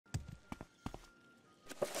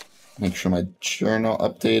Make sure my journal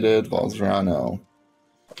updated. Valzrano.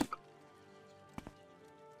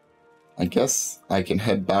 I guess I can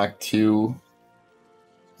head back to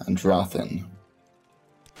Androthin.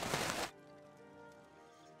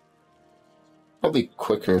 Probably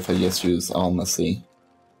quicker if I just use Almacy.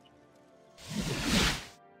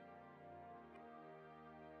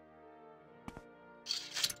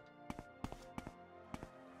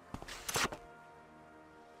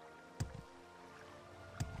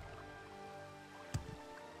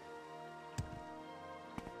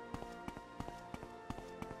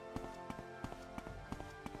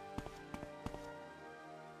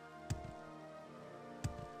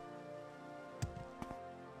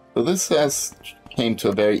 So this has came to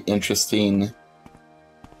a very interesting,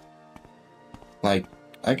 like,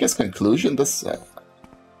 I guess conclusion. This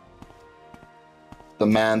the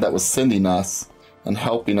man that was sending us and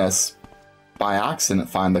helping us by accident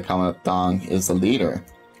find the Camonna Tong is the leader.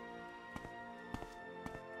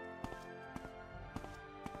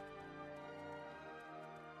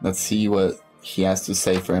 Let's see what he has to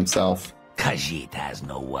say for himself. Khajiit has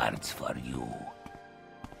no words for you.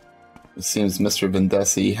 It seems Mr.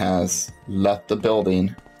 Vendesi has left the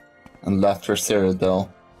building and left her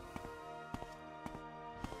citadel.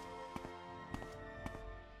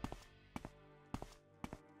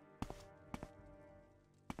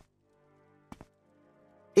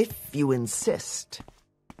 If you insist.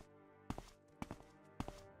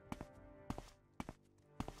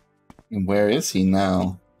 And where is he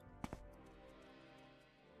now?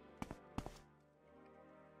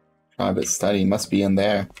 Private study must be in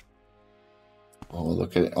there. Oh,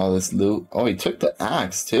 look at all this loot. Oh, he took the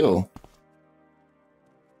axe, too.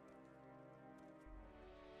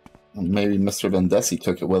 Maybe Mr. Vendesi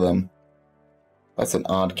took it with him. That's an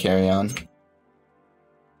odd carry-on.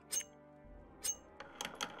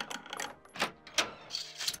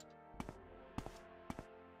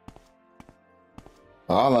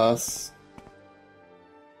 Balas.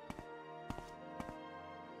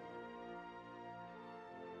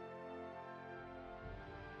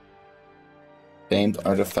 Famed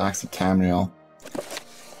Artifacts of Tamriel.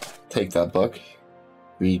 Take that book,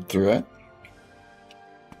 read through it.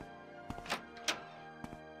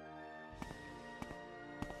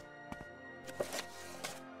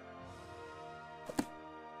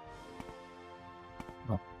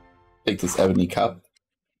 Take this ebony cup.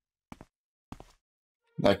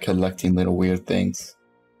 Like collecting little weird things.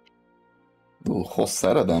 Ooh, a whole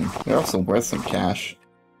set of them. They're also worth some cash.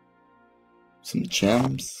 Some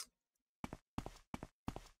gems.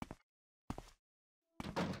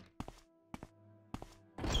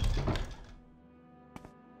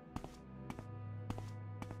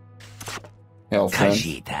 Hail, friend.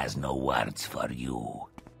 Khajiit has no words for you.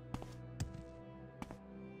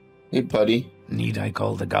 Hey, buddy. Need I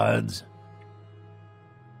call the gods?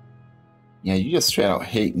 Yeah, you just straight out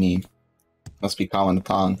hate me. Must be Camonna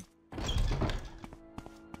Tong.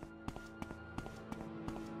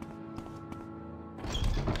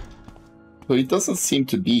 So he doesn't seem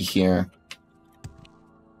to be here.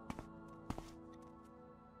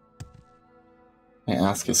 Can I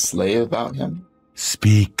ask a slave about him?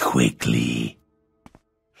 Speak quickly.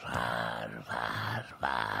 Var, var,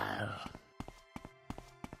 var.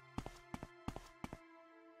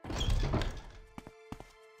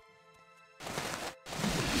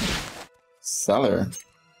 Seller.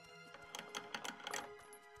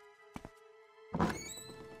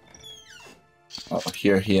 Oh,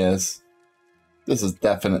 here he is. This is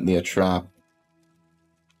definitely a trap.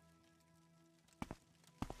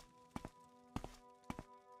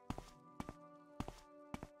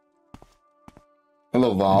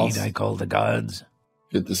 Hello, Vols. Need I call the gods?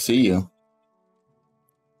 Good to see you.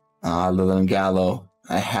 Ah, Lilingallo.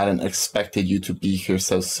 I hadn't expected you to be here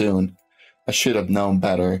so soon. I should have known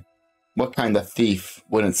better. What kind of thief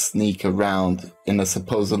wouldn't sneak around in a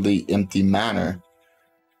supposedly empty manor?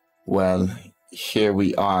 Well, here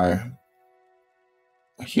we are.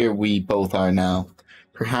 Here we both are now.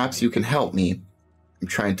 Perhaps you can help me. I'm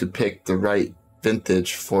trying to pick the right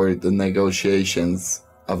vintage for the negotiations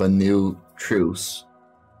of a new truce.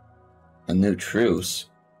 A new truce?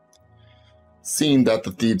 Seeing that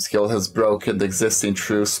the Thieves Guild has broken the existing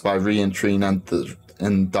truce by re-entering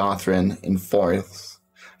in Dothrin in force,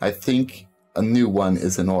 I think a new one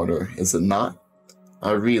is in order, is it not?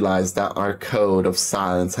 I realize that our code of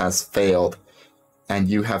silence has failed, and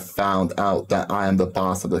you have found out that I am the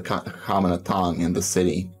boss of the Camonna Tong in the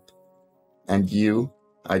city. And you,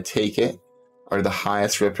 I take it, are the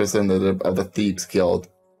highest representative of the Thieves Guild.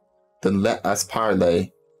 Then let us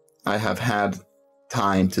parley. I have had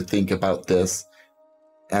time to think about this,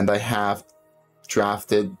 and I have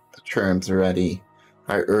drafted the terms already.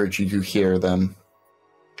 I urge you to hear them.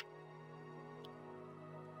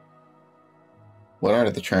 What are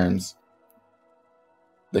the terms?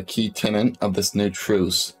 The key tenet of this new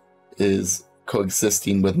truce is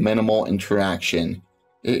coexisting with minimal interaction.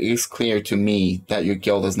 It is clear to me that your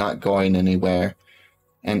guild is not going anywhere,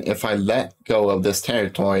 and if I let go of this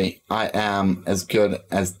territory, I am as good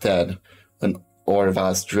as dead when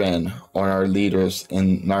Orvas Drin or our leaders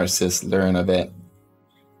in Narcissus learn of it.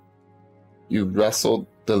 You wrestled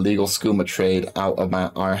the legal skooma trade out of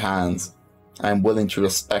our hands. I am willing to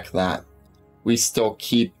respect that. We still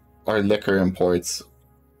keep our liquor imports,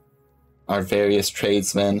 our various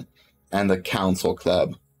tradesmen, and the council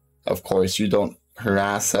club. Of course, you don't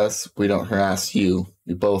harass us, we don't harass you.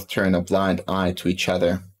 We both turn a blind eye to each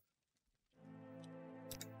other.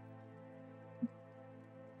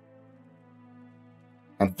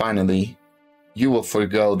 And finally, you will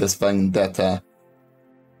forgo this vendetta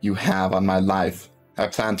you have on my life. I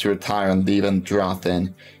plan to retire and leave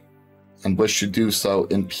Androthin, and wish to do so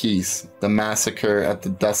in peace. The massacre at the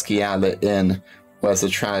Dusky Outlet Inn was a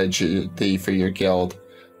tragedy for your guild,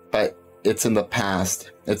 but it's in the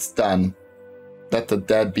past. It's done. Let the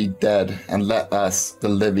dead be dead, and let us, the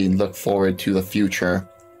living, look forward to the future.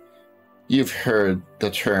 You've heard the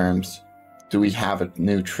terms. Do we have a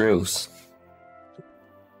new truce?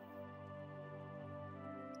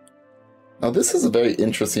 Now, this is a very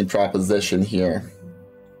interesting proposition here,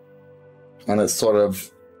 and it sort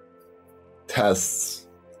of tests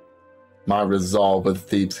my resolve with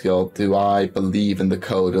Thieves Guild. Do I believe in the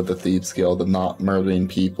code of the Thieves Guild of not murdering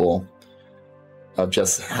people, of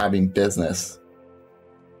just having business?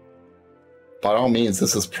 By all means,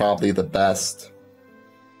 this is probably the best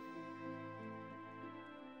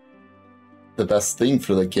thing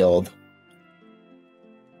for the guild.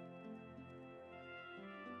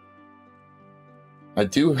 I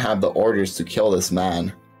do have the orders to kill this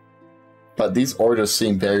man, but these orders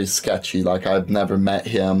seem very sketchy, like I've never met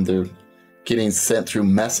him. They're getting sent through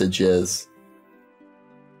messages.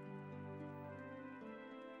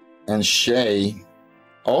 And Shay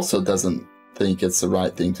also doesn't think it's the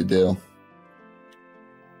right thing to do.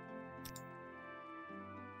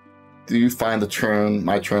 Do you find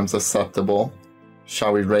my terms acceptable?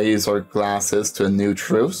 Shall we raise our glasses to a new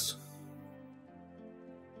truce?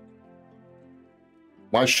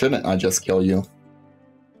 Why shouldn't I just kill you?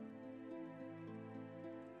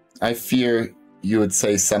 I fear you would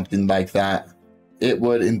say something like that. It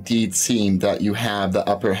would indeed seem that you have the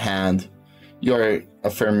upper hand. You are a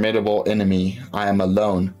formidable enemy. I am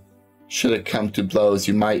alone. Should it come to blows,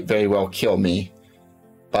 you might very well kill me.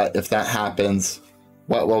 But if that happens,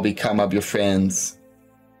 what will become of your friends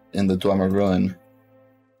in the Dwemer Ruin?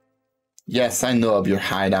 Yes, I know of your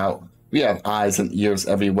hideout. We have eyes and ears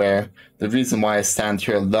everywhere. The reason why I stand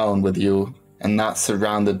here alone with you and not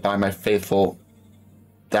surrounded by my faithful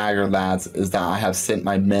Dagger lads is that I have sent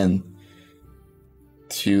my men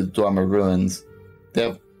to Dwemer Ruins. They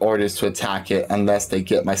have orders to attack it unless they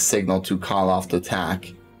get my signal to call off the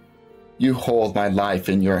attack. You hold my life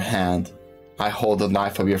in your hand. I hold the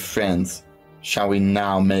life of your friends. Shall we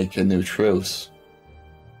now make a new truce?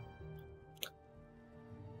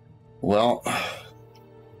 Well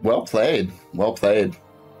played. Well played.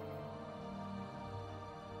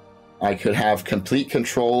 I could have complete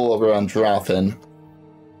control over Androthin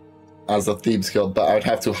as a Thieves Guild, but I would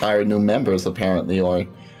have to hire new members apparently, or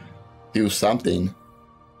do something.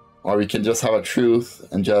 Or we can just have a truce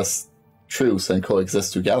and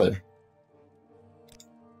coexist together.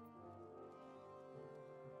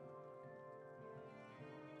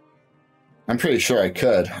 I'm pretty sure I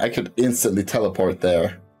could. I could instantly teleport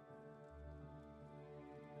there.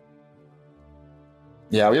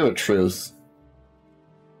 Yeah, we have a truce.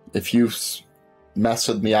 If you mess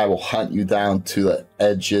with me, I will hunt you down to the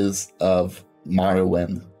edges of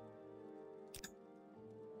Morrowind.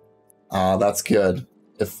 Ah, that's good.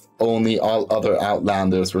 If only all other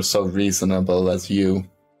Outlanders were so reasonable as you.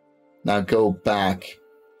 Now go back.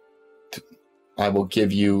 I will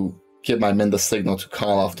give my men the signal to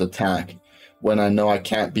call off the attack. When I know I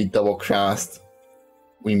can't be double-crossed,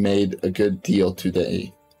 we made a good deal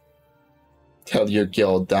today. Tell your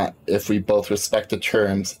guild that if we both respect the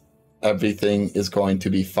terms, everything is going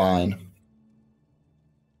to be fine.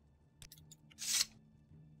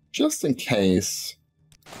 Just in case.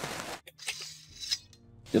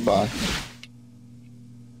 Goodbye.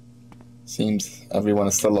 Seems everyone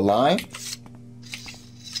is still alive.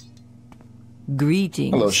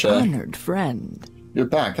 Greetings, hello, Shay. honored friend. You're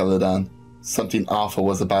back, Aladan. Something awful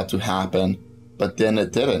was about to happen, but then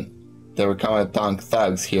it didn't. They were coming Tong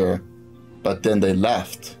thugs here, but then they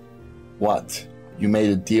left. What? You made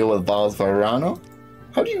a deal with Valsvarano?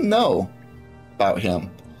 How do you know about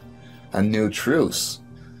him? A new truce.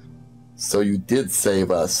 So you did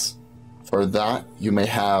save us. For that, you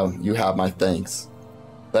have my thanks.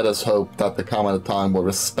 Let us hope that the Camonna will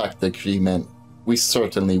respect the agreement. We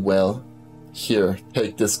certainly will. Here,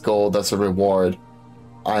 take this gold as a reward.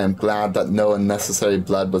 I am glad that no unnecessary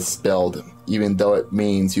blood was spilled, even though it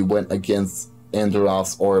means you went against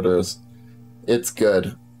Indoral's orders. It's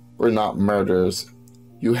good. We're not murderers.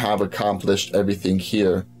 You have accomplished everything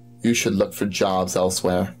here. You should look for jobs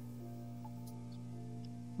elsewhere.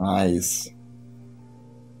 Nice.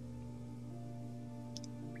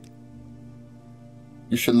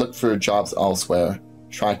 You should look for jobs elsewhere.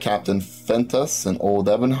 Try Captain Fentus in Old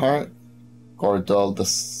Ebonheart, Gordel the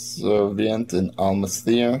Servient in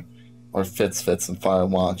Almasthir, or Fitz in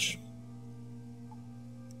Firewatch.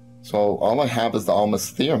 So all I have is the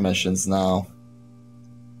Almasthir missions now.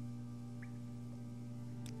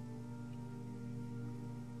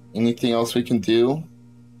 Anything else we can do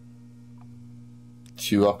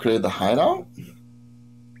to upgrade the hideout?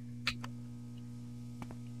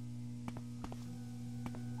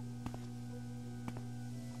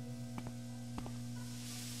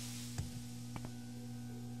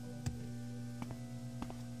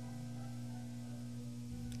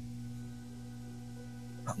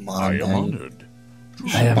 Come on, I am man. honored.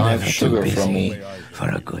 I am Buy never too sugar from busy me. for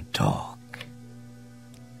a good talk.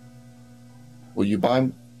 Will you buy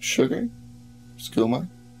sugar, Skooma?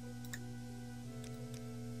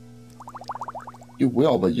 You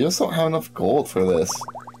will, but you just don't have enough gold for this.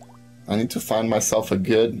 I need to find myself a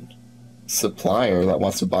good supplier that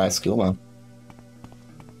wants to buy Skooma.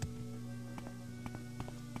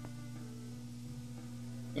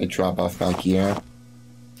 I drop off my gear.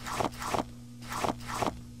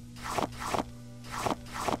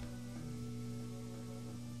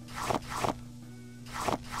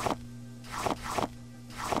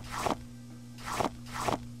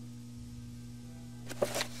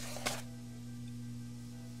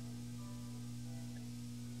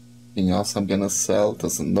 Anything else I'm gonna sell?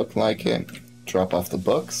 Doesn't look like it. Drop off the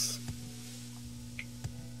books.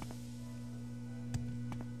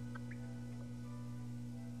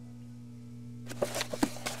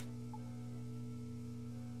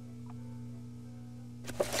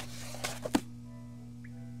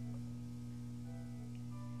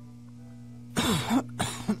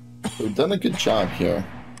 We've done a good job here.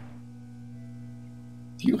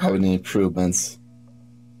 Do you have any improvements?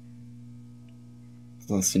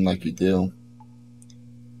 Doesn't seem like you do.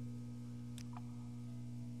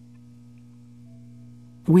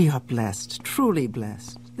 We are blessed, truly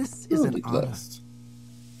blessed. This is an Really honor. blessed.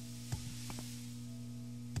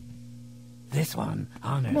 This one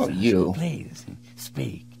honors Not us. you. Please,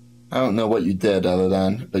 speak. I don't know what you did other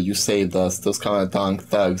than, but you saved us. Those kind of Tong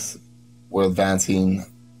thugs were advancing.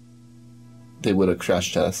 They would have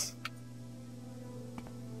crushed us.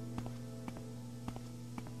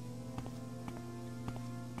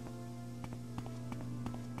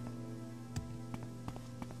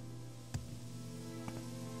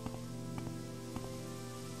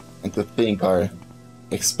 And to think our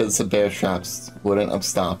expensive bear traps wouldn't have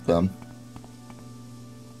stopped them.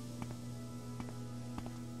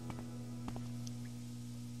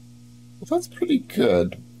 Well, that's pretty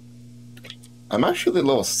good. I'm actually a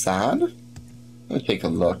little sad. Let me take a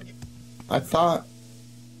look. I thought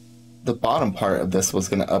the bottom part of this was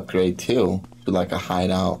going to upgrade too, to like a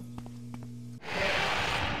hideout.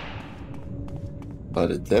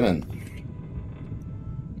 But it didn't.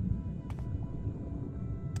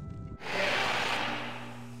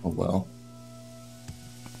 Oh well.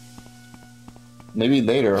 Maybe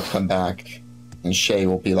later I'll come back and Shay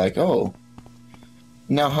will be like, oh,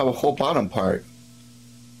 now have a whole bottom part.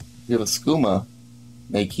 We have a skooma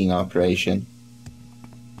making operation.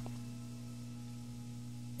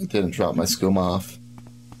 I didn't drop my skooma off.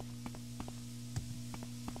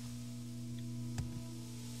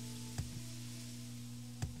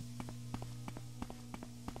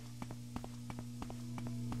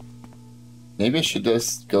 Maybe I should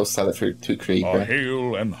just go sell it for 2 A creeper.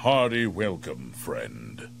 hail and hearty welcome,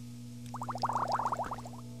 friend.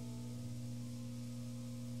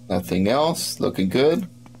 Nothing else. Looking good.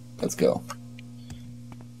 Let's go.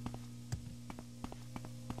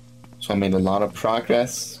 So I made a lot of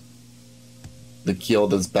progress. The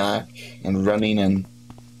guild is back and running in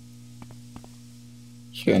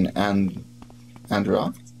here in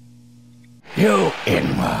Androth. You,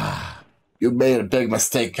 Inwa. You made a big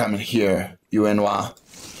mistake coming here, you Inwa.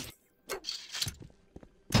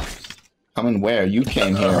 Coming where? You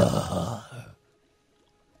came here.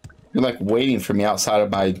 You're like waiting for me outside of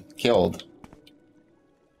my guild.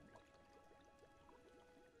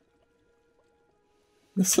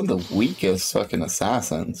 This are the weakest fucking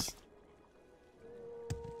assassins.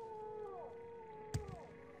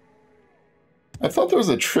 I thought there was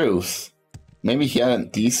a truce. Maybe he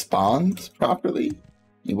hadn't despawned properly?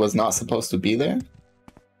 He was not supposed to be there?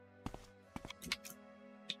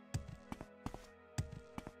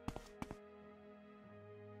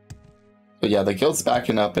 But yeah, the guild's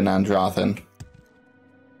backing up in Androthan.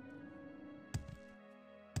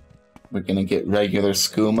 We're gonna get regular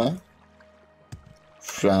skooma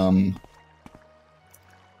from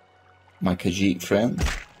my Khajiit friend.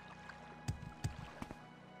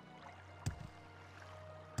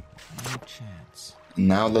 No chance.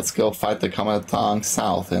 Now let's go fight the Camonna Tong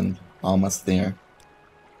south and almost there.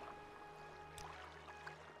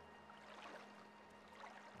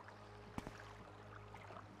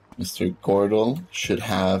 Mr. Gordel should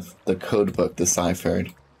have the codebook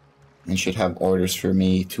deciphered and should have orders for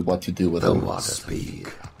me to what to do with The them. water speak.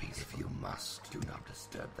 If you must, do not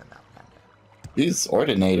disturb them, Outlander. These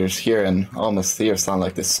ordinators here in Almost There sound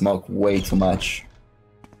like they smoke way too much.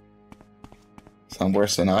 Sound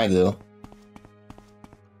worse than I do.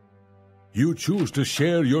 You choose to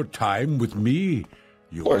share your time with me?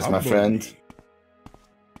 You Of course, my humble friend. me.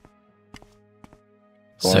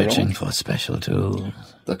 Searching for special tools.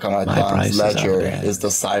 The Camonna My Tong's prices are ledger bad. is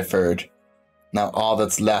deciphered. Now all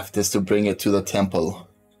that's left is to bring it to the temple.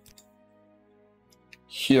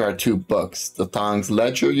 Here are 2 books. The Tong's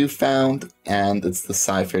ledger you found and its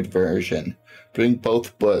deciphered version. Bring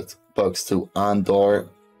both books to Andor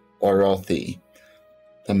Orothi,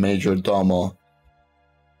 the major domo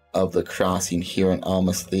of the crossing here in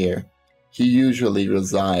Almost There. He usually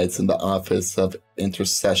resides in the office of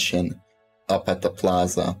intercession up at the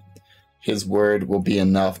plaza. His word will be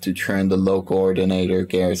enough to turn the local ordinator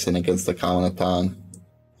garrison against the Camonna Tong.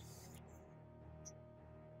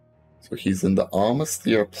 So he's in the Almost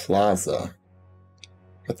There Plaza.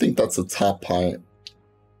 I think that's the top part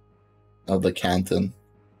of the canton.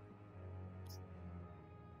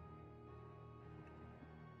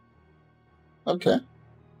 Okay.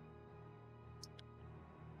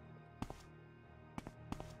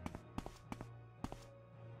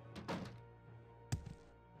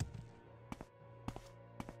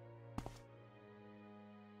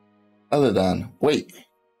 Other than, wait, I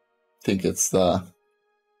think it's the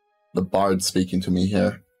bard speaking to me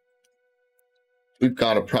here. We've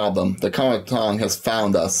got a problem. The Camonna Tong has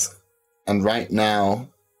found us, and right now,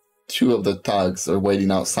 2 of the thugs are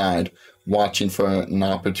waiting outside, watching for an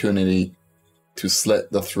opportunity to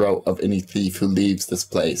slit the throat of any thief who leaves this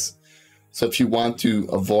place. So if you want to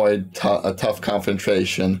avoid a tough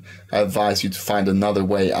confrontation, I advise you to find another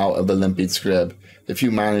way out of the Limpid Scrib. If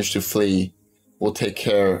you manage to flee, we'll take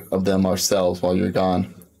care of them ourselves while you're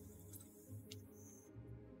gone.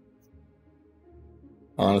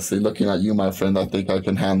 Honestly, looking at you, my friend, I think I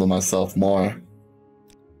can handle myself more.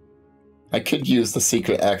 I could use the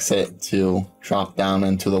secret exit to drop down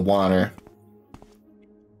into the water.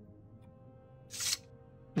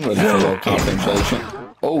 I'm ready for a little confrontation.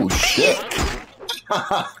 Oh, shit!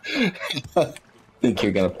 Think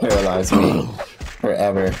you're gonna paralyze me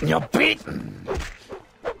forever. You're beaten.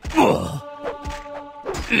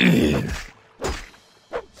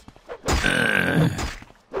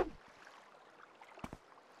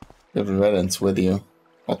 Good riddance with you.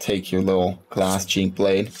 I'll take your little glass jink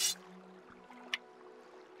blade.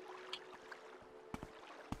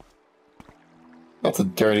 That's a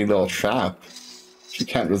dirty little trap. If you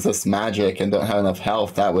can't resist magic and don't have enough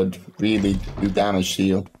health, that would really do damage to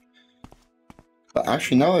you. But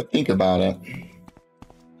actually, now that I think about it,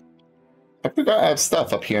 I forgot I have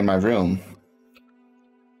stuff up here in my room.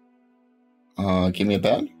 Give me a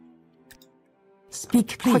bed?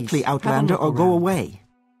 Speak quickly, Outlander, or go away.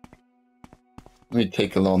 Let me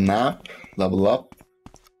take a little nap, level up.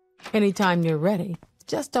 Anytime you're ready.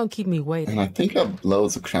 Just don't keep me waiting. And I think I have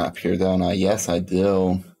loads of crap here, don't I? Yes, I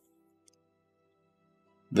do.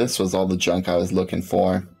 This was all the junk I was looking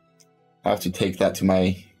for. I have to take that to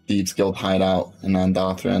my Thieves Guild hideout in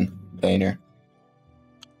Andothran later.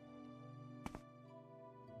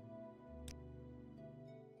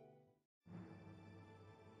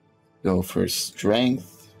 Go for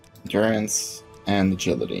strength, endurance, and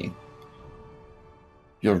agility.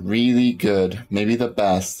 You're really good, maybe the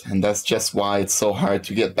best, and that's just why it's so hard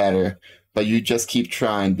to get better. But you just keep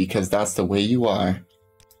trying because that's the way you are.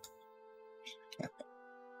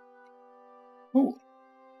 Ooh.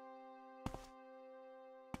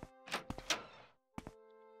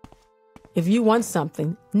 If you want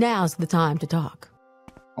something, now's the time to talk.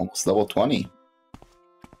 Almost level 20.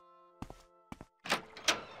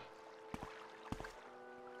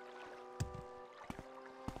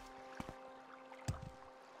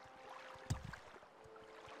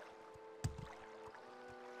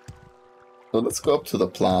 So let's go up to the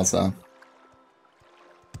plaza.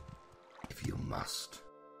 If you must.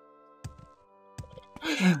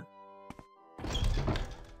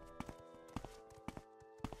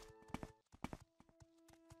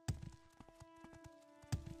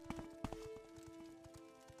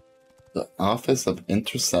 The Office of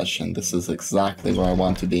Intercession. This is exactly where I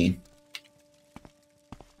want to be.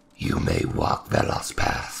 You may walk Velos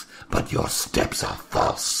path, but your steps are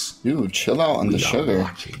false. Dude, chill out on the We are sugar.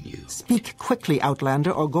 watching you. Speak quickly,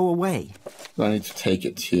 Outlander, or go away. Do I need to take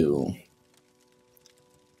it to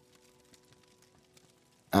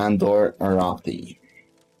Andor Arathi?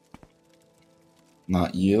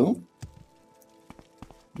 Not you.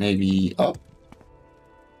 Maybe up.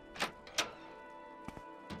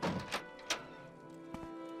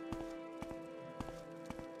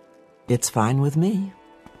 It's fine with me.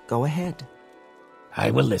 Go ahead.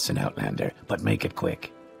 I will listen, Outlander, but make it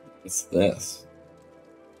quick. What's this?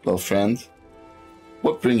 Hello, friend.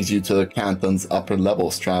 What brings you to the Canton's upper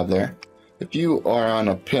levels, traveler? If you are on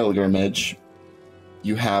a pilgrimage,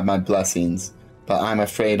 you have my blessings, but I'm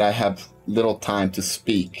afraid I have little time to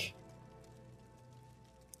speak.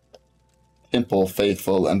 Temple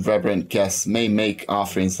faithful and reverent guests may make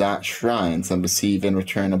offerings at shrines and receive in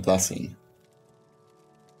return a blessing.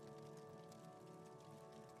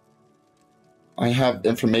 I have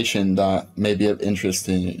information that may be of interest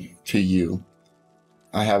to you.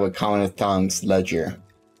 I have a Camonna Tong's ledger.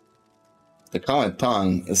 The Camonna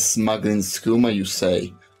Tong is smuggling skooma, you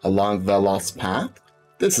say, along Velos path?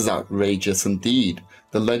 This is outrageous indeed.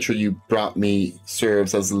 The ledger you brought me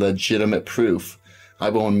serves as legitimate proof. I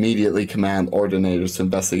will immediately command ordinators to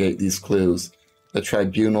investigate these clues. The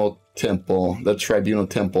Tribunal Temple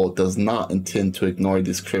does not intend to ignore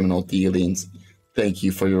these criminal dealings. Thank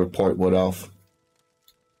you for your report, Wood Elf.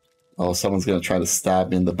 Oh, someone's gonna try to stab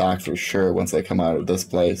me in the back for sure once I come out of this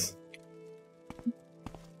place.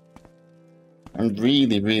 I'm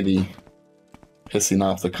really pissing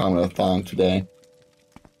off the Camonna Tong today.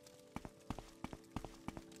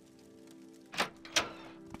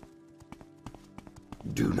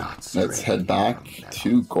 Do not Let's head back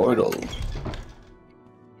to Gordle.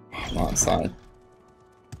 Wrong side.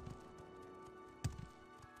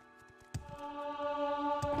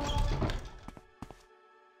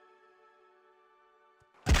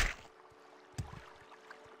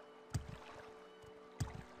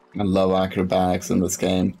 I love acrobatics in this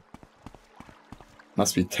game.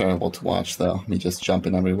 Must be terrible to watch though, me just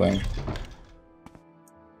jumping everywhere.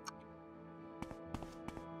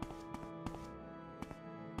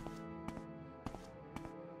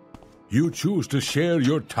 You choose to share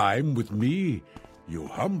your time with me. You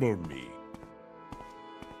humble me.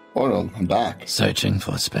 Gordle, I'm back. Searching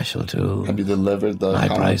for a special tool. Have you delivered the My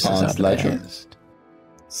Camonna prices are Tong's the ledger? best.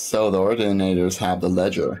 So the ordinators have the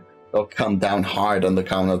ledger. They'll come down hard on the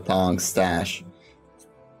Camonna Tong's stash.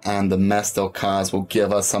 And the mess they'll cause will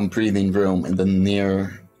give us some breathing room in the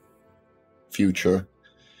near future.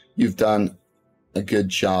 You've done a good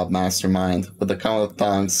job, Mastermind. With the Camonna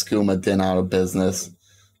Tong's skooma den out of business,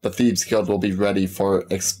 the Thieves Guild will be ready for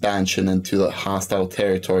expansion into the hostile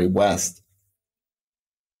territory west.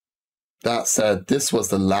 That said, this was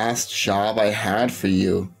the last job I had for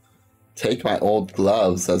you. Take my old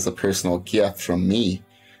gloves as a personal gift from me,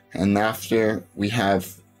 and after we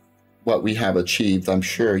have what we have achieved, I'm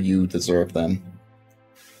sure you deserve them.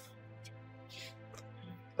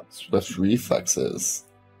 Swift reflexes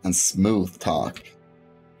and smooth talk.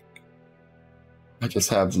 I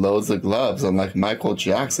just have loads of gloves. I'm like Michael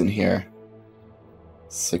Jackson here.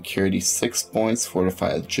 Security 6 points,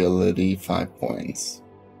 fortified agility 5 points.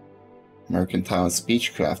 Mercantile and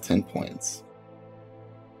speechcraft 10 points.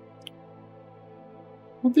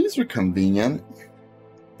 Well, these are convenient.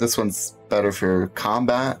 This one's better for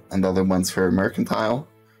combat, and the other one's for mercantile.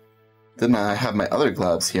 Then I have my other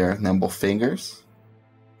gloves here. Nimble fingers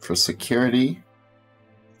for security,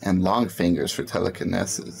 and long fingers for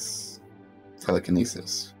telekinesis.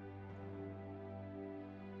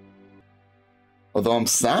 Although I'm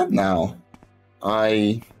sad now,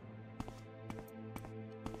 I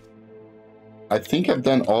think I've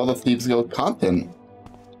done all the Thieves Guild content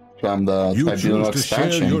from the Tribunal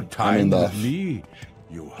expansion. Your time I mean the with me.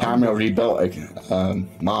 You Tamriel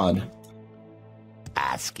Rebuilt mod.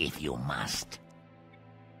 Ask if you must.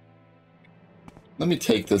 Let me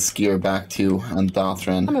take this gear back to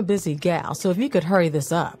Andothran. I'm a busy gal, so if you could hurry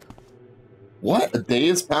this up. What? A day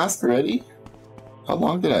has passed already? How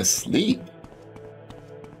long did I sleep?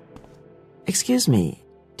 Excuse me,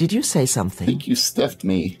 did you say I something? think you stiffed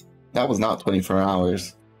me. That was not 24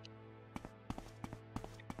 hours.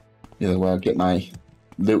 Either way, I'll get my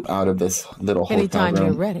loot out of this little hotel Anytime room.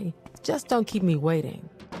 you're ready. Just don't keep me waiting.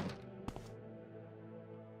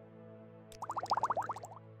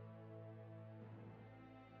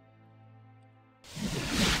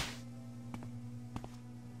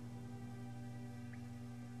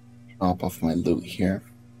 Drop off my loot here.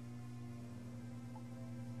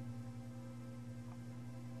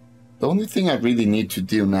 The only thing I really need to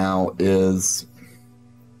do now is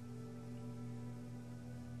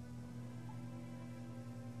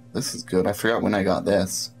this is good. I forgot when I got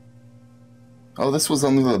this. Oh, this was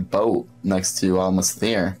under the boat next to almost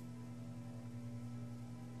there.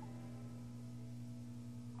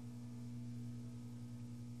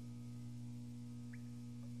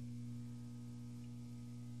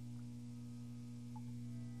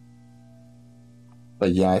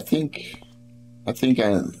 But yeah, I think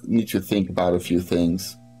I need to think about a few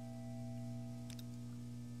things.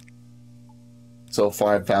 So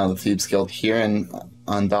far, I found the Thieves Guild here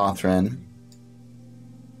on Dothran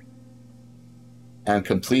and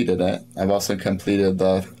completed it. I've also completed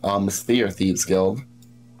the Almasthir Thieves Guild.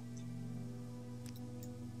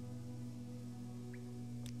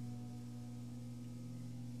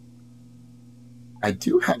 I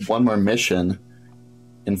do have one more mission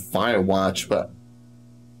in Firewatch, but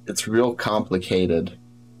it's real complicated.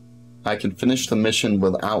 I can finish the mission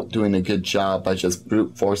without doing a good job by just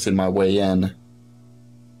brute forcing my way in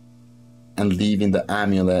and leaving the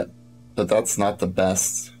amulet, but that's not the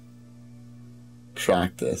best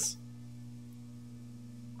practice.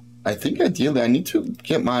 I think ideally I need to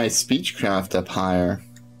get my speechcraft up higher.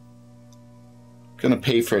 I'm gonna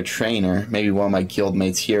pay for a trainer. Maybe one of my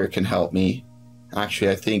guildmates here can help me.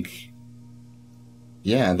 Actually, I think,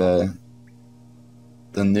 yeah, the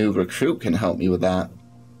new recruit can help me with that.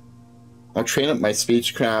 I'll train up my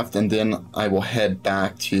speechcraft and then I will head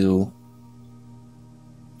back to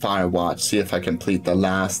Firewatch, see if I complete the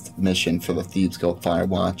last mission for the Thieves Guild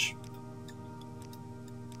Firewatch.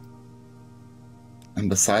 And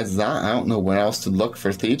besides that, I don't know where else to look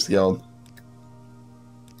for Thieves Guild.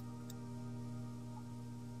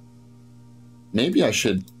 Maybe I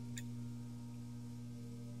should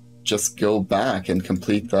just go back and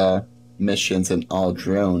complete the missions in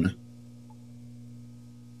Aldrune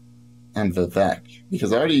and Vivek,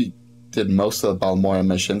 because I already did most of the Balmora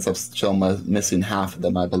missions. I'm still missing half of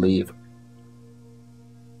them, I believe.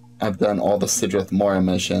 I've done all the Sidrith Mora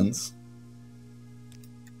missions,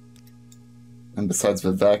 and besides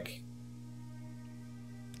Vivek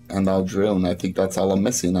and Aldrune, I think that's all I'm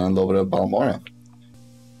missing on a little bit of Balmora.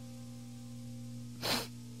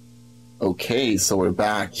 Okay, so we're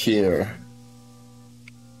back here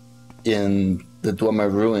in the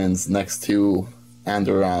Dwemer Ruins next to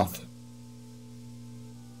Andorrath.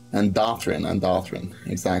 And Dothran,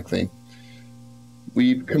 exactly.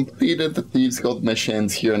 We've completed the Thieves Guild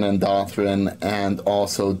missions here in Dothran and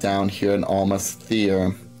also down here in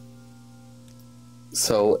Almasthir.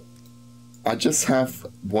 So I just have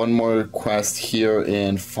one more quest here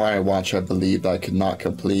in Firewatch, I believe, that I could not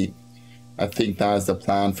complete. I think that is the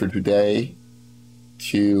plan for today,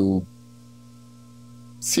 to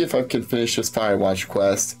see if I can finish this Firewatch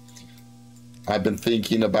quest. I've been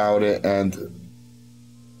thinking about it, and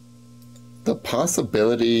the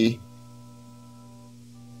possibility,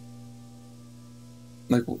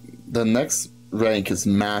 like, the next rank is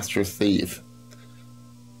Master Thief.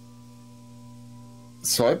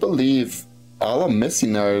 So I believe all I'm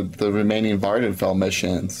missing are the remaining Vardenfell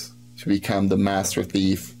missions to become the Master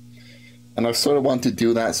Thief. And I sort of want to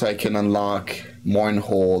do that so I can unlock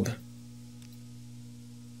Mournhold.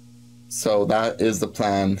 So that is the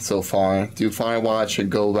plan so far. Do Firewatch and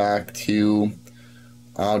go back to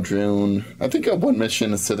Aldrune. I think I have one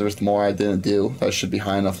mission in Sidrith Mora I didn't do. That should be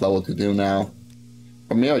high enough level to do now.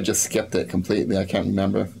 Or maybe I just skipped it completely. I can't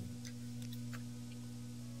remember.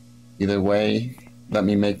 Either way, let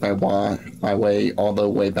me make my way all the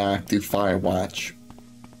way back to Firewatch.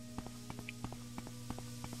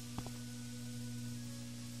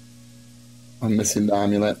 I'm missing the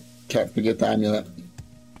amulet. Can't forget the amulet.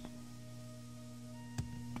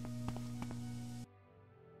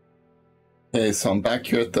 Okay, so I'm back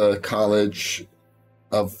here at the College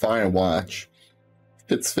of Firewatch.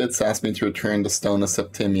 Fitz asked me to return the Stone of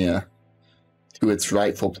Septimia to its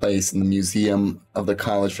rightful place in the Museum of the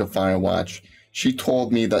College of Firewatch. She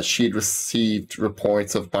told me that she'd received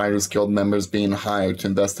reports of Byrus Guild members being hired to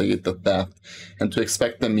investigate the theft, and to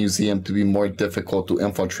expect the museum to be more difficult to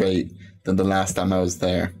infiltrate than the last time I was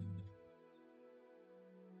there.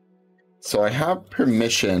 So I have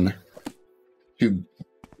permission to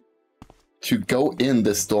go in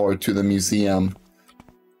this door to the museum,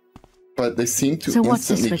 but they seem to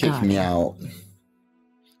instantly kick me out.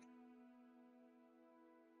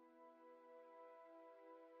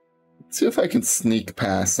 See if I can sneak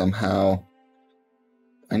past somehow.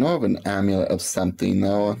 I know I have an amulet of something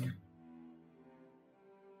though.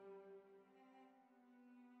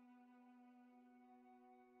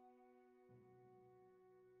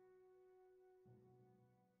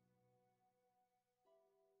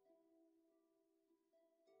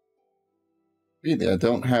 Really, I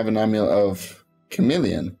don't have an amulet of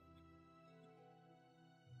chameleon.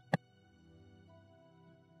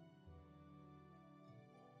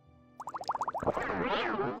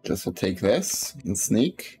 Just will take this and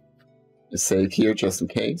sneak. Just save here just in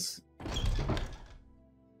case.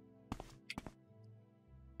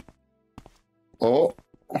 Oh.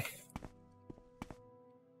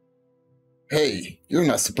 Hey, you're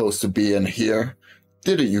not supposed to be in here.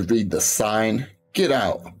 Didn't you read the sign? Get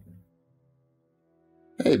out.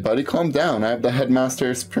 Hey, buddy, calm down. I have the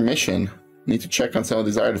headmaster's permission. Need to check on some of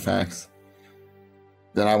these artifacts.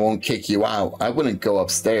 Then I won't kick you out. I wouldn't go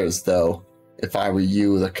upstairs, though. If I were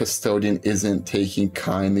you, the custodian isn't taking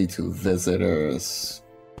kindly to visitors.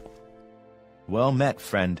 Well met,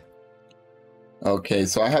 friend. Okay,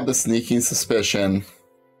 so I have the sneaking suspicion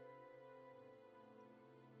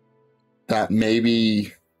that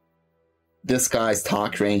maybe this guy's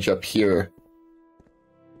talk range up here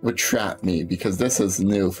would trap me, because this is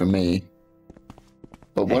new for me.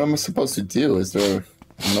 But what am I supposed to do? Is there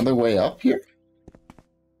another way up here?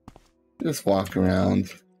 Just walk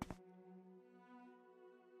around.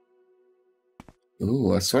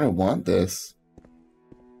 Ooh, I sort of want this.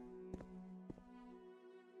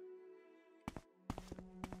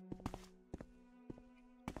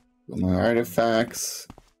 My artifacts.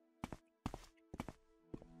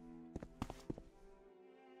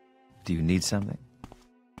 Do you need something?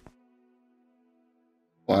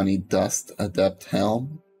 Bonnie Dust Adept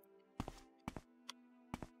Helm.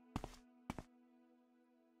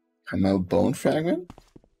 Camel Bone Fragment?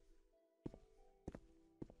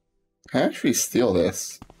 Can I actually steal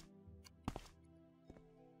this?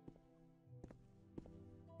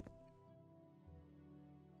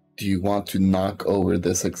 Do you want to knock over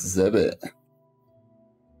this exhibit?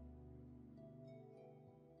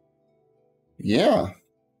 Yeah.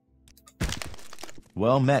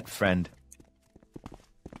 Well met, friend.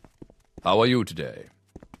 How are you today?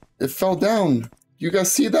 It fell down. You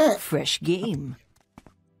guys see that? Fresh game.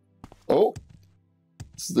 Oh.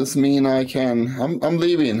 Does this mean I can... I'm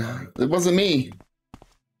leaving. It wasn't me.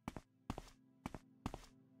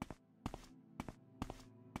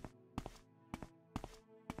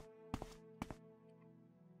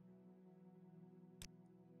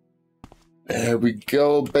 There we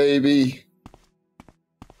go, baby.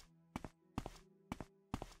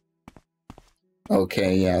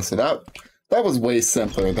 Okay, yeah, so that was way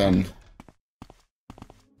simpler than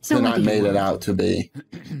I made it out to be.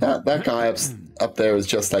 That guy up there was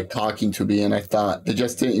just like talking to me, and I thought they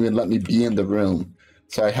just didn't even let me be in the room.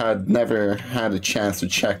 So I had never had a chance to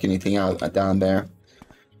check anything out down there.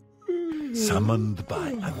 Summoned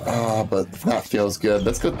by... Oh, but that feels good.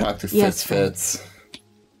 Let's go talk to Fitz.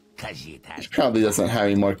 He probably doesn't have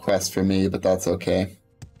any more quests for me, but that's okay.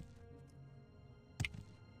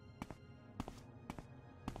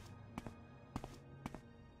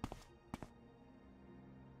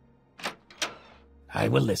 I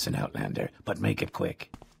will listen, Outlander, but make it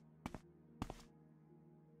quick.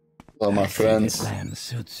 Hello, my friends. This land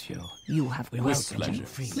suits you. You have We With welcome pleasure. you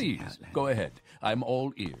freely, Please, Outlander. go ahead. I'm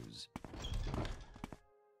all ears.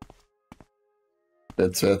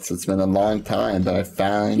 Fitz, it's been a long time, but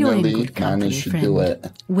I You're in finally good company, managed to friend. do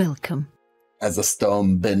it. Welcome. Has the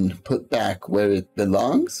stone been put back where it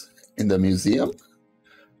belongs? In the museum?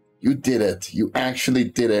 You did it. You actually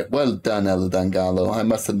did it. Well done, El Dangalo. I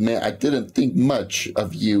must admit, I didn't think much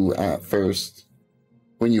of you at first.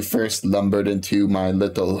 When you first lumbered into my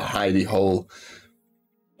little hidey hole.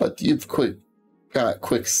 But you've got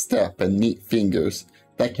quick step and neat fingers.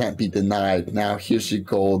 That can't be denied. Now here's your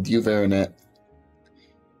gold. You've earned it.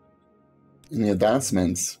 Any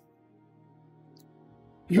advancements?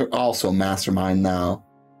 You're also mastermind now.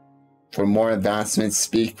 For more advancements,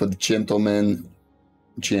 speak with Gentleman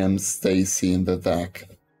Jim, Stacy, and Vivek.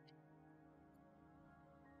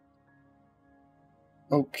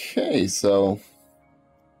 Okay, so...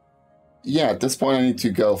 yeah, at this point I need to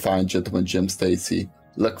go find Gentleman Jim Stacy.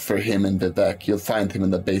 Look for him and Vivek. You'll find him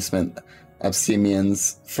in the basement of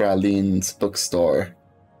Simeon's Fraline's bookstore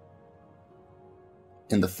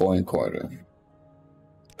in the foreign quarter.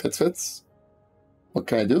 Fitz? What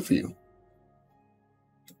can I do for you?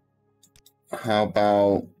 How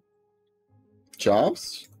about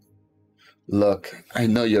jobs? Look, I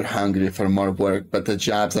know you're hungry for more work, but the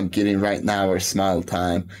jobs I'm getting right now are small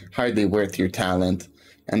time, hardly worth your talent.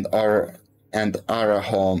 and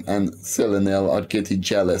Arahom and Silenil are getting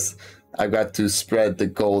jealous. I've got to spread the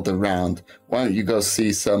gold around. Why don't you go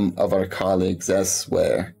see some of our colleagues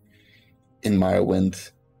elsewhere in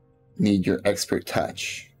Morrowind? Need your expert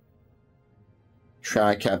touch.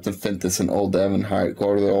 Try Captain Fintus and Old Evanhart,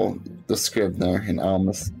 Gordel the Scrivener, and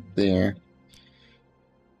Almas there.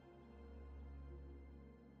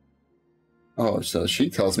 Oh, so she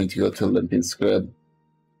tells me to go to Olympian Scrib.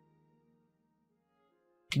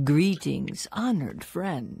 Greetings, honored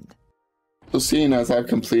friend. So seeing as I've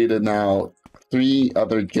completed now 3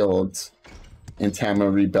 other guilds in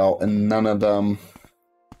Tamriel Rebuilt, and none of them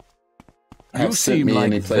have sent me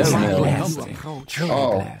any place new.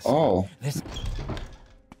 Oh.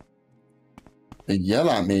 They yell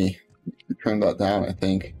at me. Turn that down, I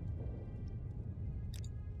think.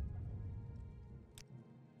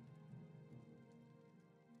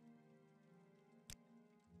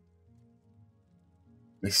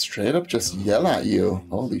 They straight up just yell at you.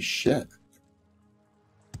 Holy shit.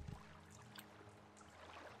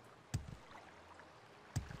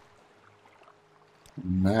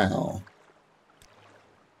 Now.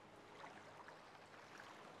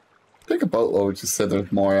 Take a boat over to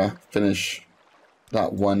Sither Mora. Finish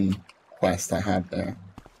that one quest I had there.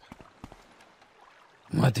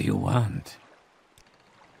 What do you want?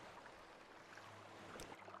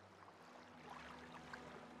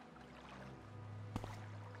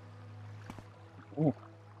 Oh.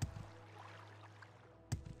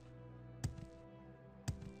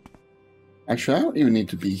 Actually, I don't even need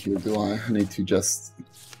to be here, do I? I need to just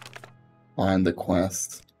find the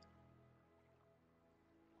quest.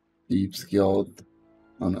 Thieves Guild.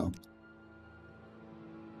 Oh no.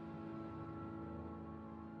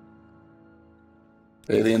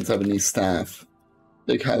 Balian's ebony staff.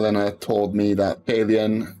 Big Helena told me that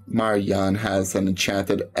Balian Marian has an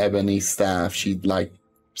enchanted ebony staff she'd like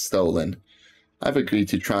stolen. I've agreed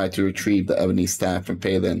to try to retrieve the ebony staff from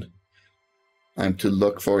Balian. I'm to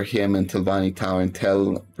look for him in Tilvani Tower and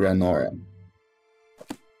Tel Brenora.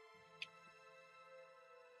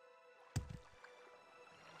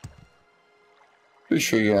 Pretty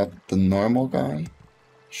sure you're not the normal guy.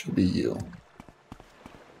 Should be you.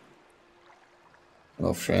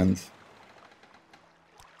 Hello, friend.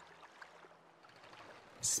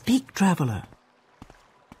 Speak, traveler.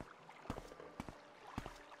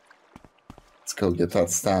 Let's go get that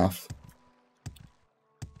staff.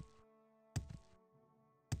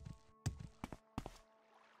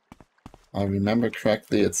 I remember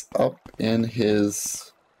correctly, it's up in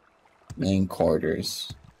his main quarters.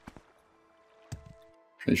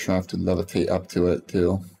 Pretty sure I have to levitate up to it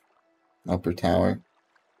too. Upper tower.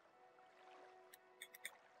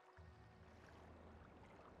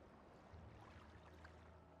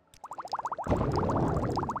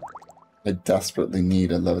 I desperately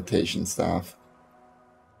need a levitation staff.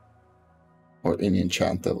 Or any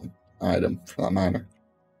enchanted item, for that matter.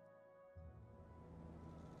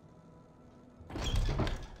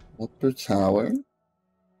 Upper tower.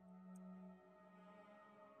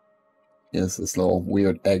 Yes, this little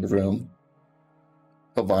weird egg room.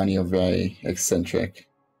 Pavani very eccentric.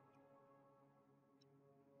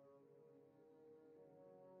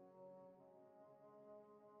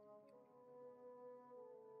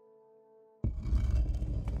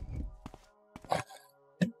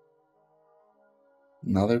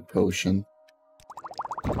 Another potion.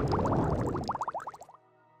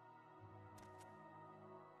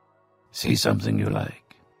 See something you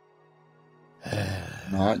like?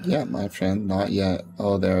 Not yet, my friend. Not yet.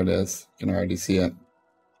 Oh, there it is. You can already see it.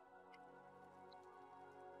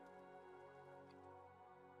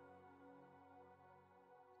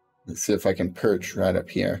 Let's see if I can perch right up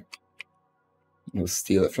here. We'll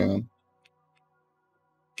steal it from him.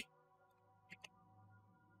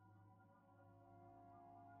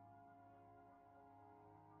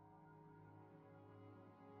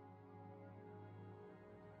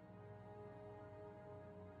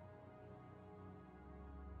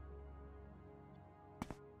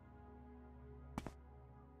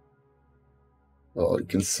 Oh, you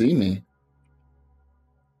can see me.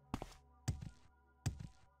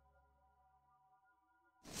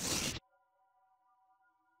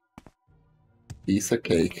 Piece of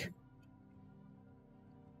cake.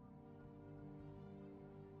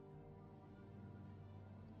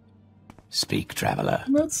 Speak, traveler.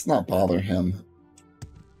 Let's not bother him.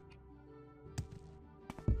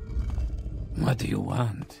 What do you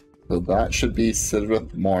want? So that should be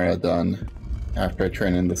Sidrith Mora done after I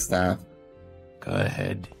turn in the staff. Go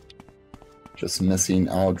ahead. Just missing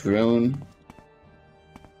Aldrune.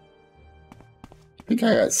 I think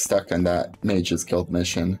I got stuck on that Mage's Guild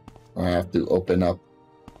mission where I have to open up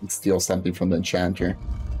and steal something from the enchanter.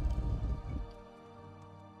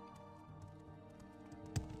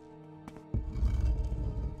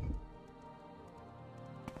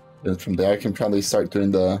 Then from there, I can probably start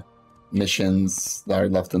doing the missions that are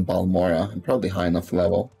left in Balmora. I'm probably high enough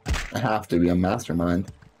level. I have to be a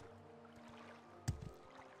mastermind.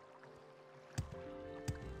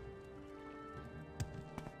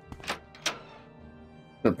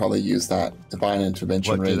 I'll probably use that divine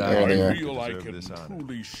intervention What did ring I earlier. I feel I Deserve can this honor.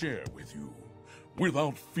 truly share with you,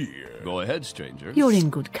 without fear. Go ahead, stranger. You're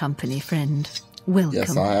in good company, friend. Welcome.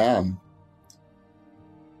 Yes, I am.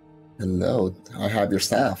 Hello, I have your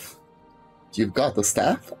staff. You've got the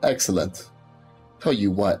staff? Excellent. Tell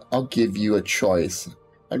you what, I'll give you a choice.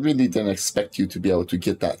 I really didn't expect you to be able to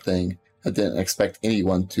get that thing. I didn't expect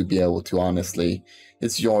anyone to be able to, honestly.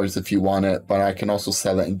 It's yours if you want it, but I can also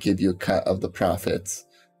sell it and give you a cut of the profits.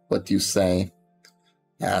 What do you say?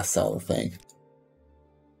 Ah, sell the thing.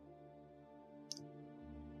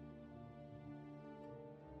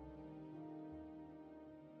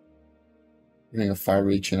 Ring of Fire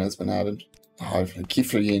Reaching has been added. Oh, I keep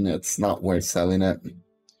forgetting it's not worth selling it.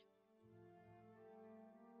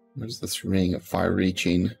 Where's this Ring of Fire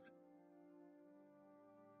Reaching?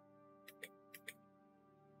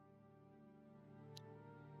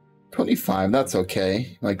 $25, that's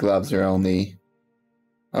okay. My gloves are only...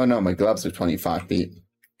 Oh no, my gloves are 25 feet.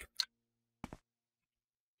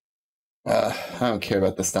 I don't care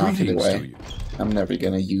about the staff either Greetings to way. you. I'm never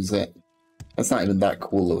gonna use it. That's not even that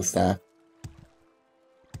cool of a staff.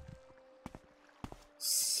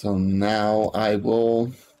 So now I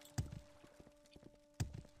will...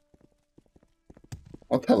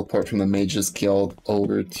 I'll teleport from the Mages Guild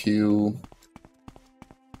over to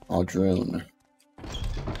Aldrune.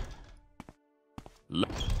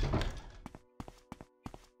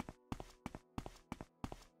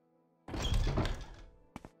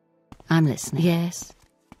 I'm listening. Yes.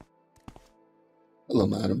 Hello,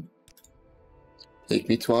 madam. Take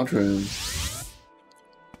me to Aldrune.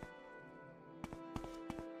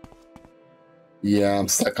 Yeah, I'm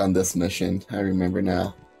stuck on this mission. I remember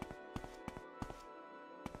now.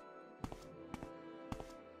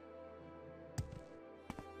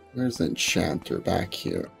 Where's the enchanter back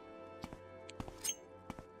here?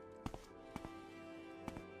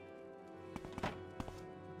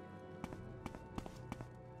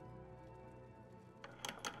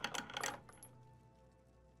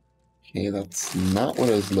 Okay, that's not what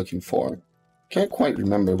I was looking for. Can't quite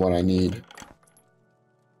remember what I need.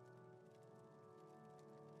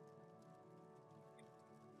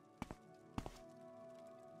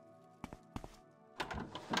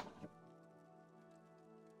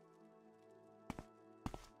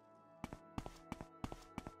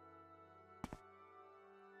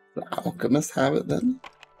 The alchemist have it then?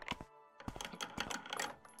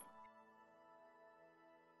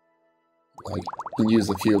 I can use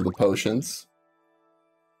a few of the potions.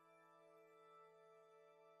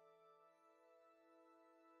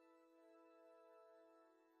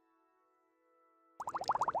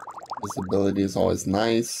 Visibility is always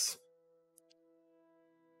nice.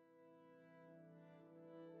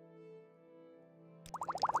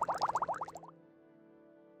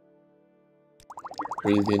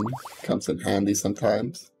 Breathing comes in handy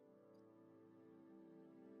sometimes.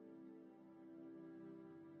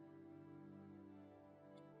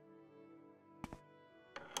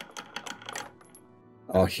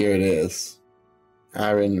 Oh, here it is.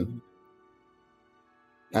 Aaron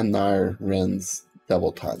Anarin's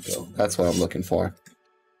double taco. That's what I'm looking for.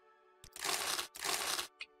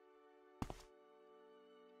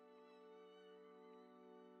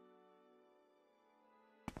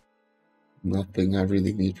 Nothing I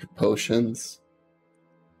really need for potions.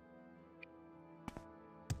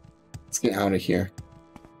 Let's get out of here.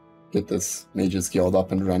 Get this Mages Guild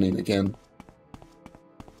up and running again.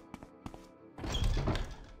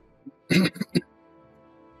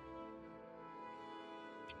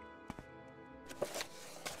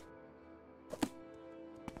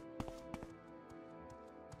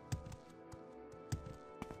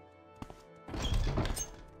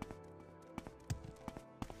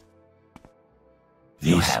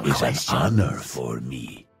 This is an honor for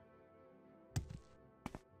me.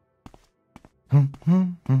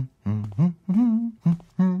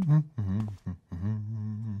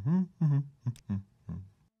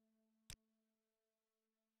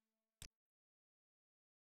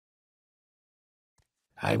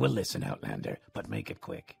 I will listen, Outlander, but make it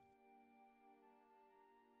quick.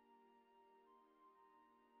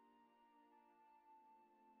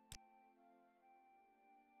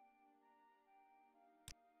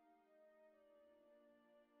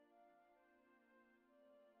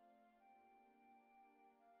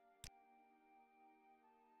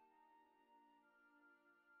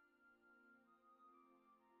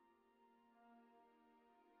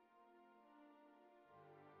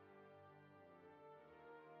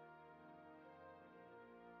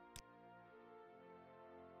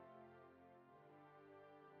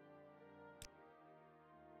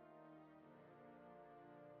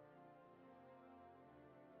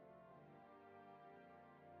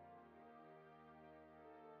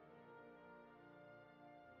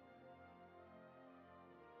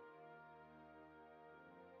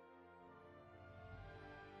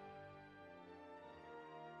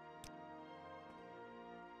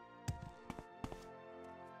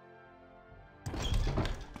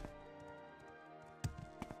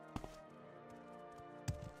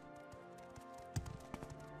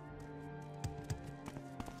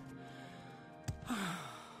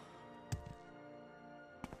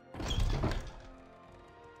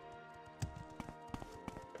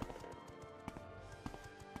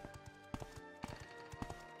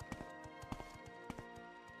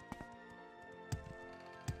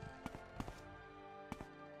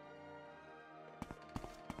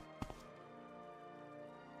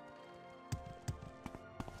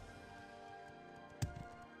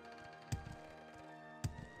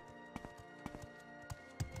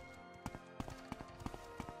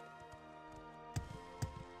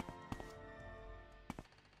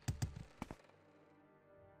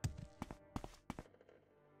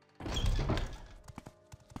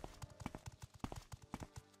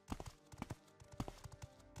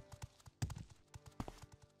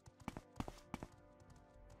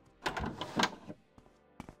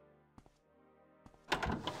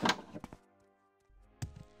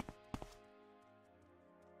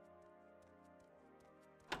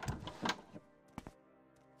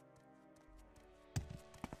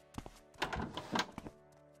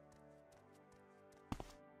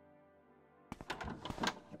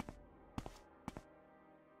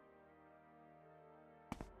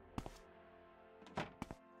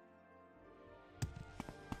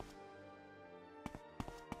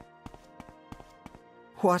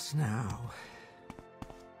 What now?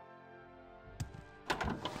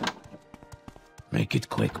 Make it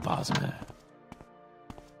quick, Bosmer.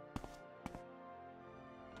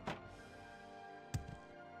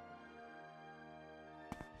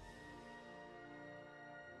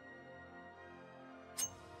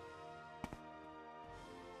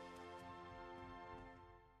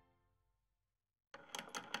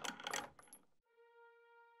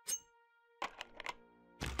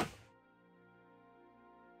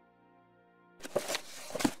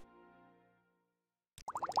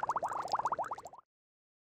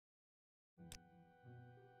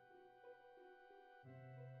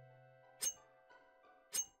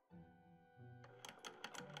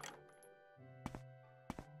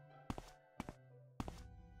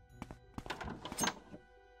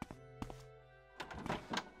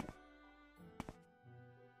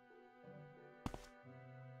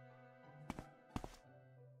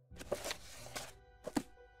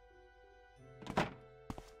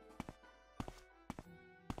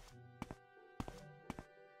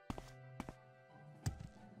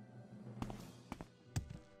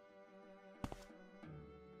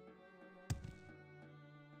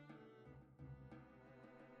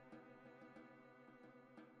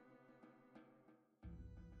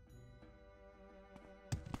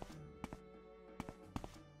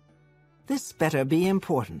 This better be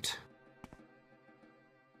important.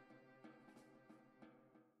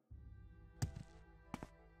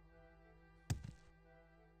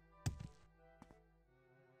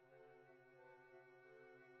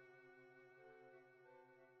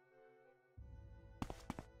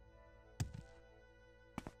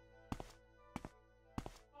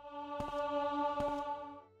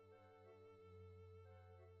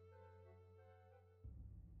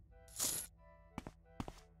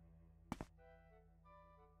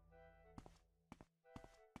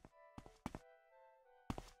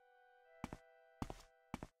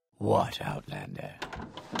 What, Outlander?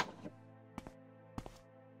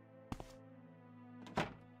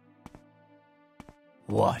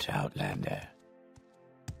 What, Outlander?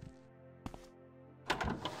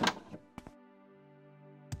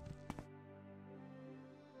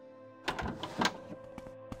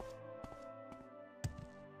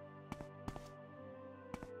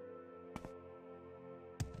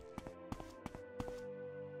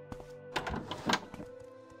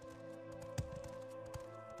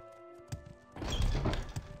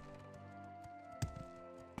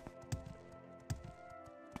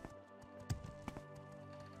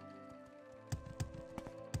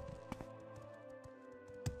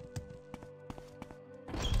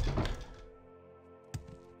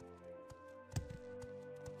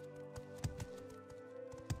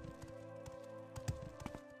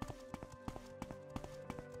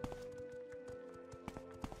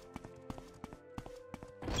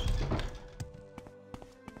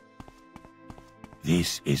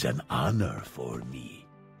 This is an honor for me.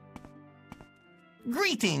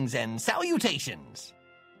 Greetings and salutations.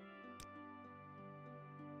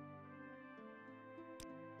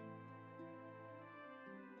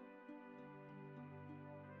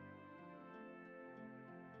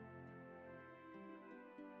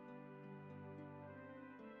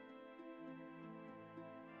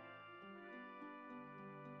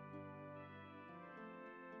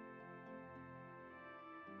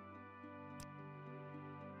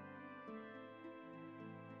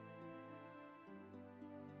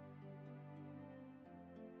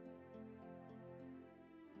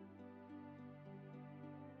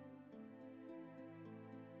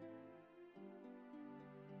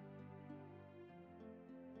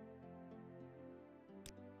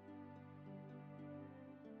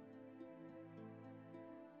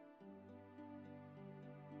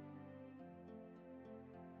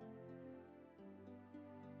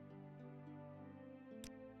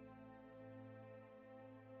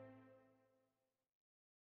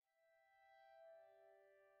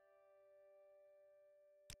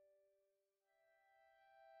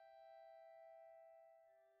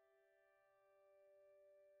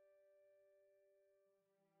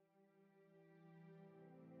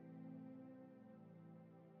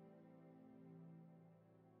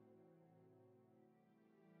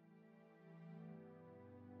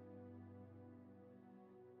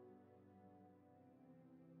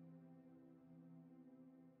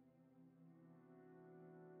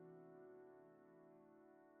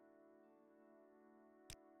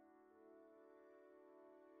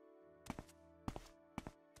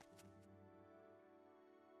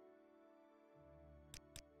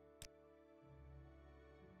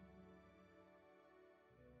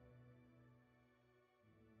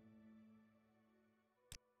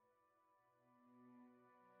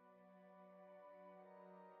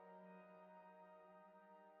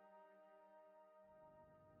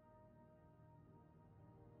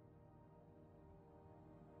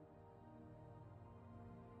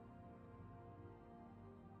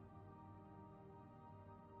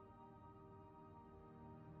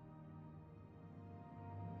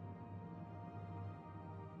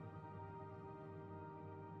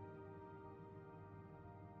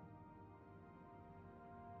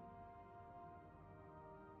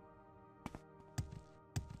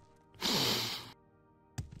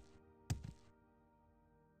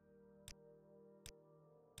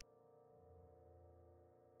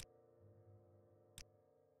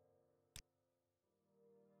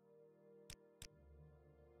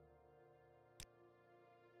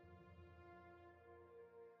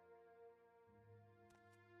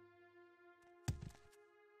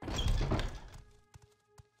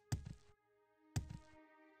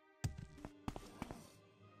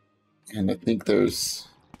 And I think there's...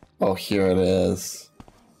 Oh, here it is.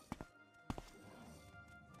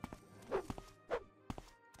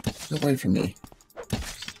 Get away from me. A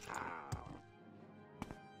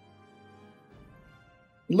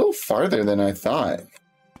little farther than I thought.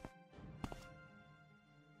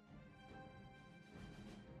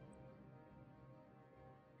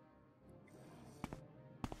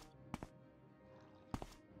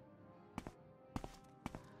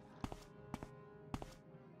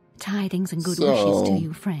 Tidings and good wishes to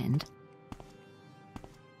you, friend.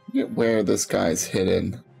 Get where this guy's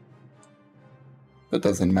hidden. That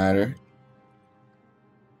doesn't matter.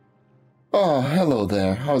 Oh, hello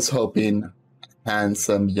there. I was hoping a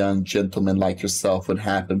handsome young gentleman like yourself would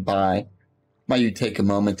happen by. Might you take a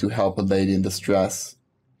moment to help a lady in distress?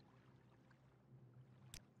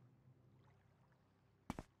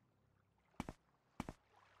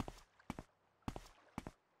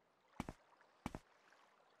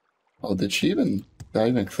 Oh, did I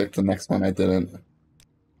even click the next one? I didn't.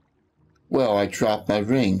 Well, I dropped my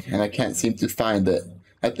ring, and I can't seem to find it.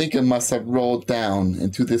 I think it must have rolled down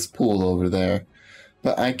into this pool over there.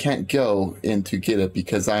 But I can't go in to get it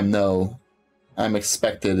because I'm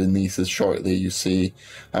expected in Nices shortly, you see.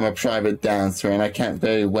 I'm a private dancer, and I can't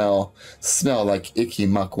very well smell like icky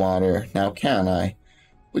muck water, now can I?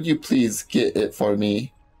 Would you please get it for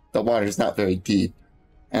me? The water's not very deep,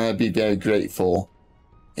 and I'd be very grateful.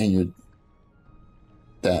 And you'd...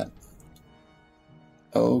 that.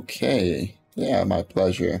 Okay. Yeah, my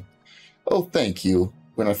pleasure. Oh, thank you.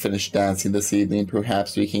 When I finish dancing this evening,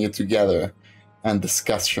 perhaps we can get together and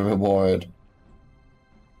discuss your reward.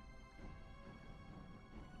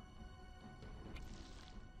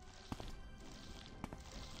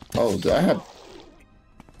 Oh, do I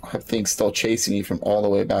have things still chasing me from all the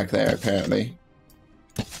way back there, apparently.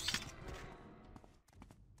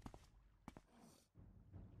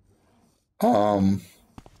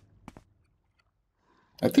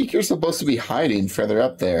 I think you're supposed to be hiding further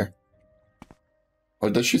up there.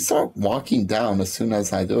 Or does she start walking down as soon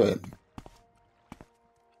as I do it?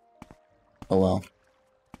 Oh well.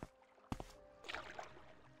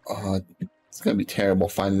 Oh, it's gonna be terrible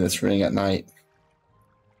finding this ring at night.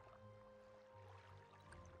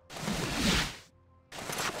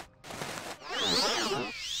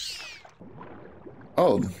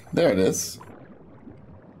 Oh, there it is.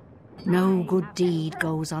 No good deed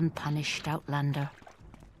goes unpunished, Outlander.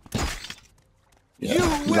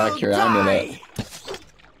 Yeah, you like your amulet.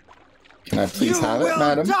 Can I please have it,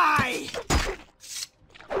 madam? Die!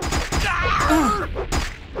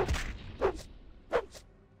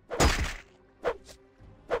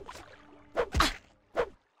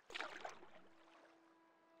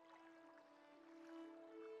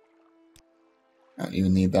 I don't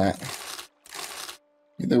even need that.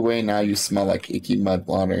 Either way, now you smell like icky mud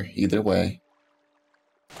water. Either way.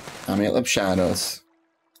 Amulet of Shadows.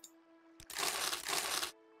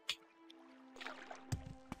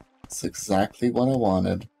 That's exactly what I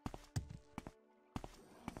wanted.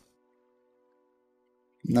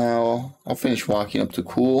 Now, I'll finish walking up to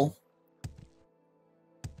Cool.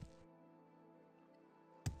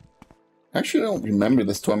 Actually, I don't remember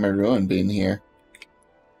the Storm of Ruin being here.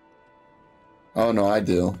 Oh no, I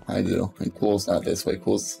do. And Cool's not this way.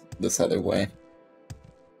 Cool's this other way.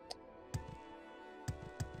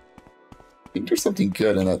 I think there's something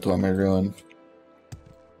good in that Storm of Ruin.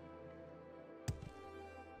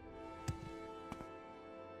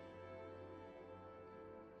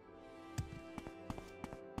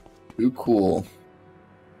 Too cool.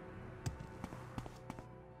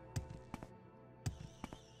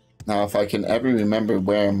 Now, if I can ever remember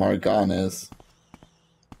where Margon is.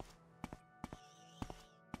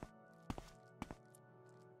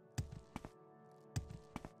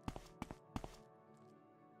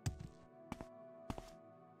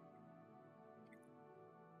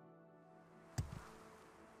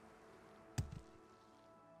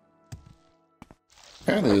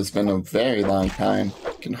 Apparently it's been a very long time.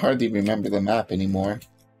 I can hardly remember the map anymore.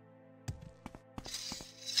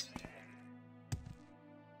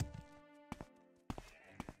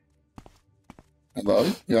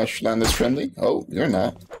 Hello? You Ashlandis friendly? Oh, you're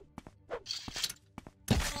not.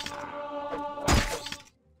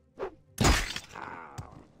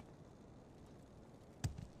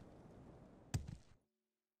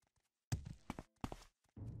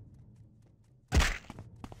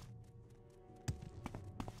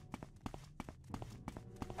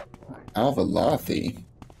 Alvalathi.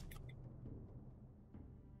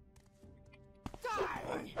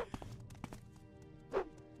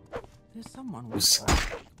 There's someone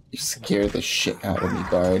You scare the shit out of me,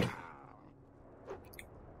 guard.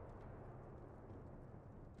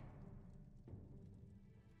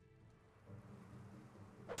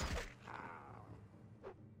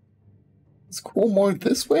 Is cool more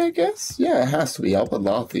this way, I guess? Yeah, it has to be. Up at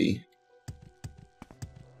Lothy.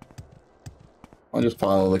 I'll just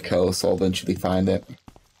follow the coast. I'll eventually find it.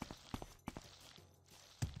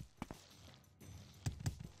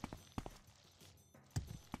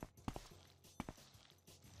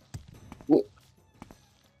 Whoa.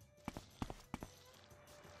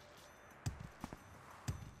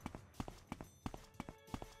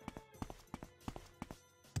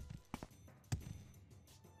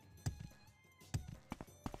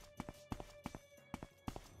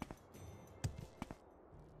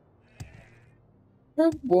 I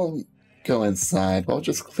won't go inside, but I'll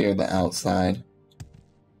just clear the outside.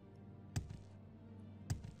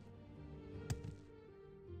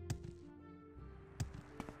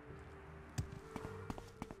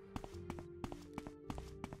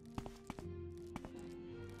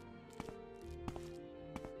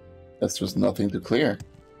 Guess there's nothing to clear.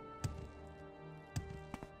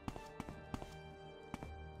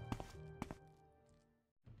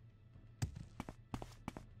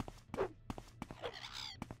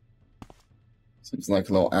 Seems like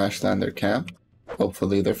a little Ashlander camp.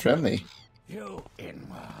 Hopefully they're friendly. You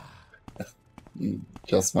Inwa.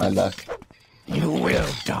 Just my luck. You will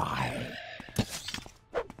die.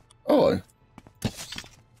 Oh.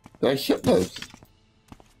 Did I hit the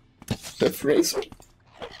razor?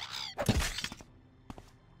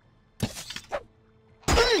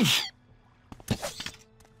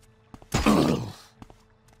 Come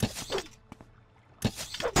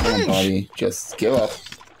on, buddy. Just give up.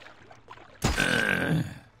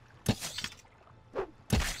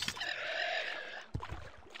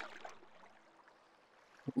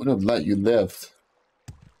 Would have let you live.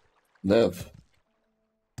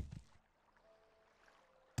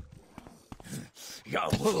 Your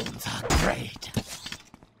wounds are great.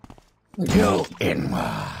 You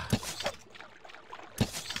Inwa.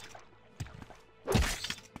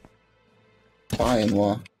 Fine,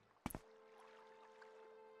 well.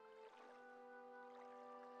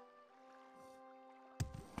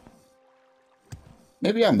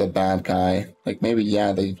 Maybe I'm the bad guy. Like, maybe,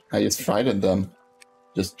 yeah, I just frightened them.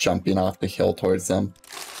 Just jumping off the hill towards them.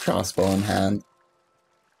 Crossbow in hand.